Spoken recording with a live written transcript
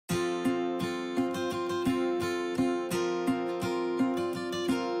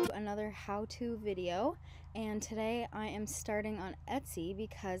how-to video, and today I am starting on Etsy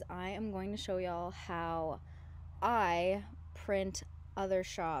because I am going to show y'all how I print other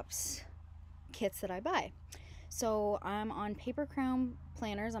shops' kits that I buy. So I'm on Paper Crown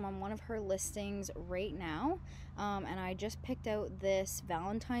Planners. I'm on one of her listings right now, and I just picked out this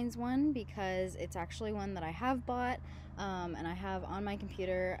Valentine's one because it's actually one that I have bought, and I have on my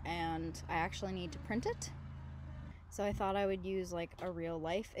computer, and I actually need to print it. So I thought I would use like a real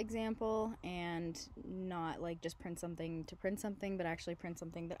life example and not like just print something to print something, but actually print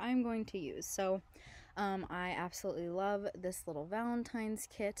something that I'm going to use. So I absolutely love this little Valentine's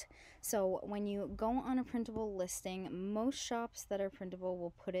kit. So when you go on a printable listing, most shops that are printable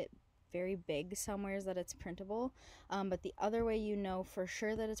will put it very big somewhere that it's printable, but the other way you know for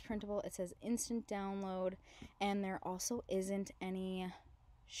sure that it's printable, it says instant download, and there also isn't any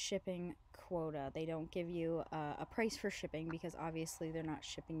shipping quota. They don't give you a price for shipping because obviously they're not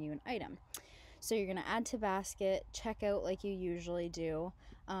shipping you an item. So you're gonna add to basket, check out like you usually do,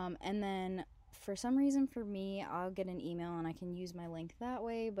 and then for some reason for me, I'll get an email and I can use my link that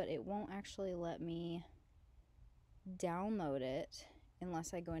way, but it won't actually let me download it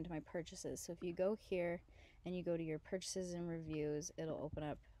unless I go into my purchases. So if you go here and you go to your purchases and reviews, it'll open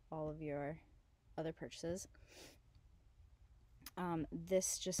up all of your other purchases.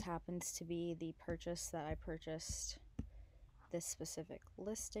 This just happens to be the purchase that I purchased this specific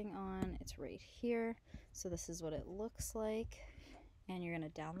listing on. It's right here. So this is what it looks like, and you're going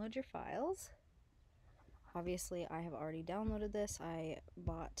to download your files. Obviously I have already downloaded this. I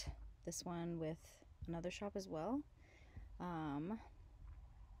bought this one with another shop as well,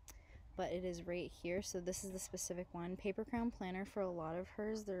 but it is right here. So this is the specific one. Paper Crown Planner, for a lot of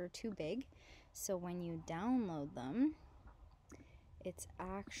hers, they're too big, so when you download them, it's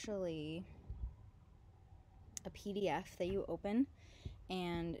actually a PDF that you open,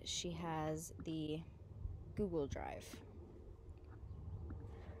 and she has the Google Drive.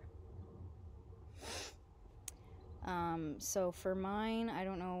 So for mine, I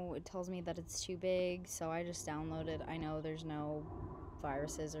don't know, it tells me that it's too big, so I just downloaded. I know there's no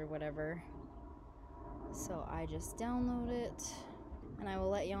viruses or whatever, so I just download it, and I will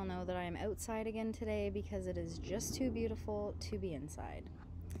let y'all know that I am outside again today because it is just too beautiful to be inside.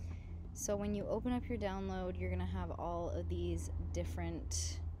 So when you open up your download, you're gonna have all of these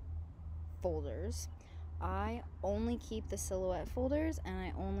different folders. I only keep the silhouette folders, and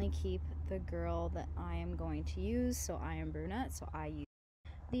I only keep the girl that I am going to use. So I am brunette, so I use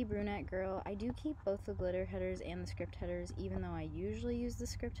the brunette girl. I do keep both the glitter headers and the script headers, even though I usually use the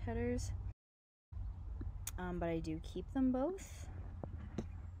script headers, but I do keep them both.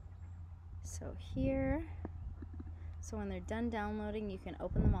 So here, so when they're done downloading, you can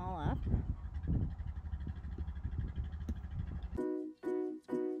open them all up.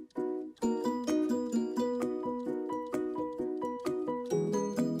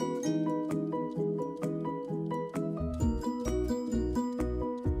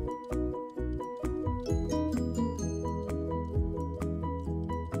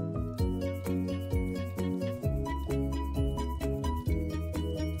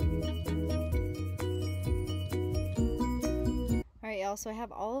 So I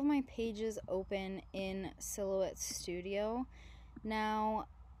have all of my pages open in Silhouette Studio. Now,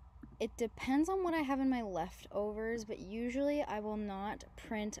 it depends on what I have in my leftovers, but usually I will not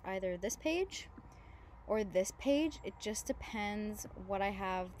print either this page or this page. It just depends what I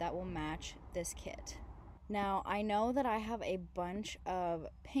have that will match this kit. Now, I know that I have a bunch of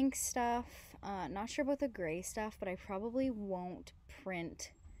pink stuff, not sure about the gray stuff, but I probably won't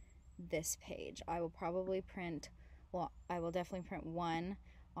print this page. I will probably print, well, I will definitely print 1,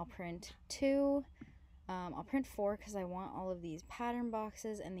 I'll print 2, I'll print 4 because I want all of these pattern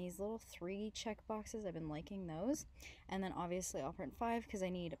boxes and these little 3 check boxes. I've been liking those. And then obviously I'll print 5 because I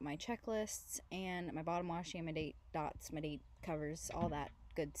need my checklists and my bottom washi and my date dots, my date covers, all that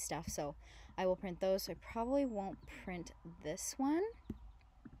good stuff. So I will print those. So I probably won't print this one.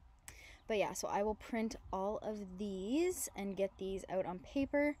 But yeah, so I will print all of these and get these out on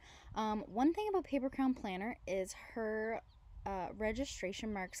paper. One thing about Paper Crown Planner is her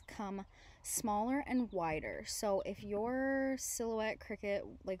registration marks come smaller and wider. So if your silhouette Cricut,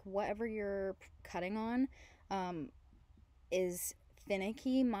 like whatever you're cutting on, is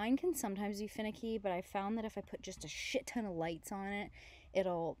finicky, mine can sometimes be finicky, but I found that if I put just a shit ton of lights on it,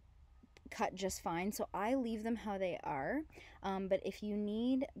 it'll cut just fine. So I leave them how they are, but if you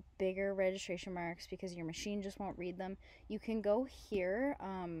need bigger registration marks because your machine just won't read them, you can go here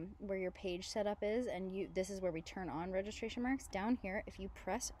where your page setup is, and this is where we turn on registration marks. Down here, if you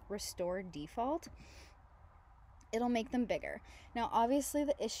press restore default, it'll make them bigger. Now, obviously,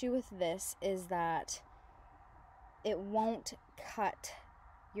 the issue with this is that it won't cut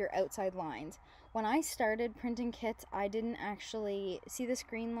your outside lines. When I started printing kits, I didn't actually see this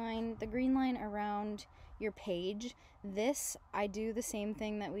green line, the green line around your page. This, I do the same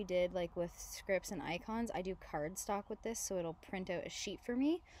thing that we did like with scripts and icons. I do cardstock with this, so it'll print out a sheet for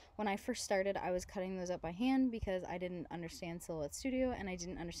me. When I first started, I was cutting those up by hand because I didn't understand Silhouette Studio and I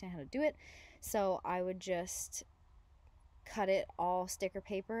didn't understand how to do it. So I would just cut it all sticker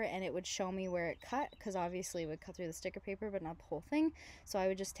paper and it would show me where it cut, because obviously it would cut through the sticker paper but not the whole thing. So I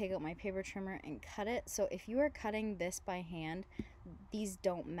would just take out my paper trimmer and cut it. So if you are cutting this by hand, these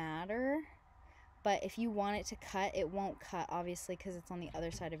don't matter, but if you want it to cut, it won't cut obviously because it's on the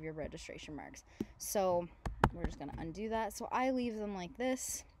other side of your registration marks. So we're just gonna undo that. So I leave them like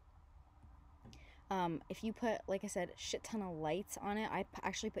this. If you put, like I said, a shit ton of lights on it, I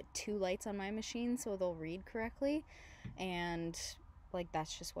actually put 2 lights on my machine so they'll read correctly, and like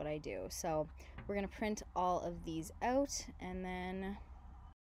that's just what I do. So we're gonna print all of these out, and then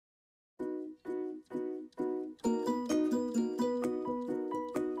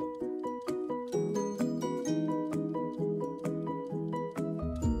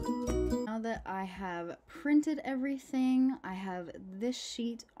that I have printed everything, I have this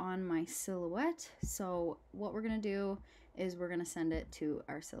sheet on my Silhouette. So what we're gonna do is we're gonna send it to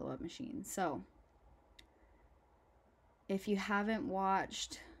our Silhouette machine. So if you haven't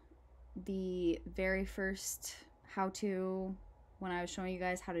watched the very first how-to, when I was showing you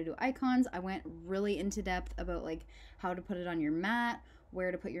guys how to do icons, I went really into depth about like how to put it on your mat,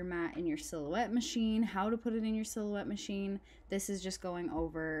 where to put your mat in your Silhouette machine, how to put it in your Silhouette machine. This is just going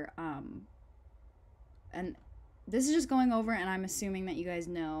over and I'm assuming that you guys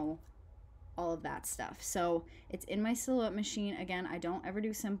know all of that stuff. So it's in my Silhouette machine. Again, I don't ever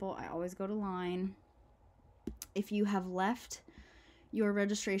do simple, I always go to line. If you have left your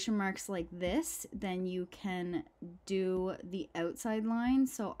registration marks like this, then you can do the outside line.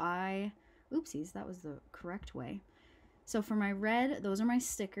 So oopsies, that was the correct way. So for my red, those are my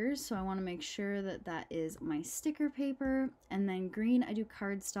stickers. So I want to make sure that that is my sticker paper. And then green, I do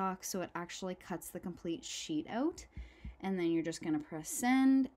cardstock, so it actually cuts the complete sheet out. And then you're just going to press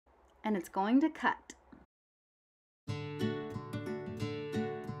send, and it's going to cut.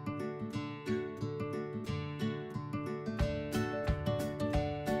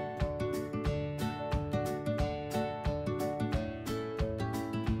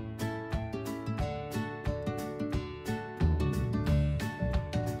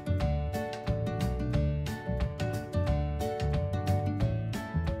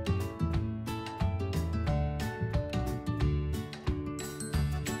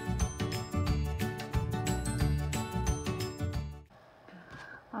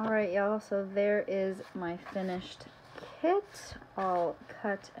 Alright y'all, so there is my finished kit, all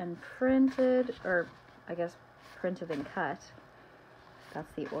cut and printed, or I guess printed and cut.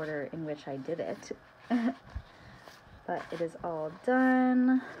 That's the order in which I did it. But it is all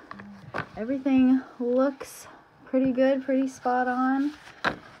done. Everything looks pretty good, pretty spot on,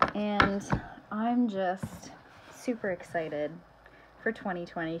 and I'm just super excited for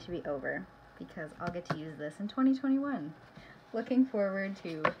 2020 to be over because I'll get to use this in 2021. Looking forward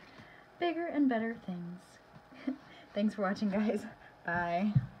to bigger and better things. Thanks for watching, guys.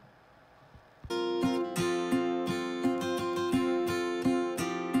 Bye.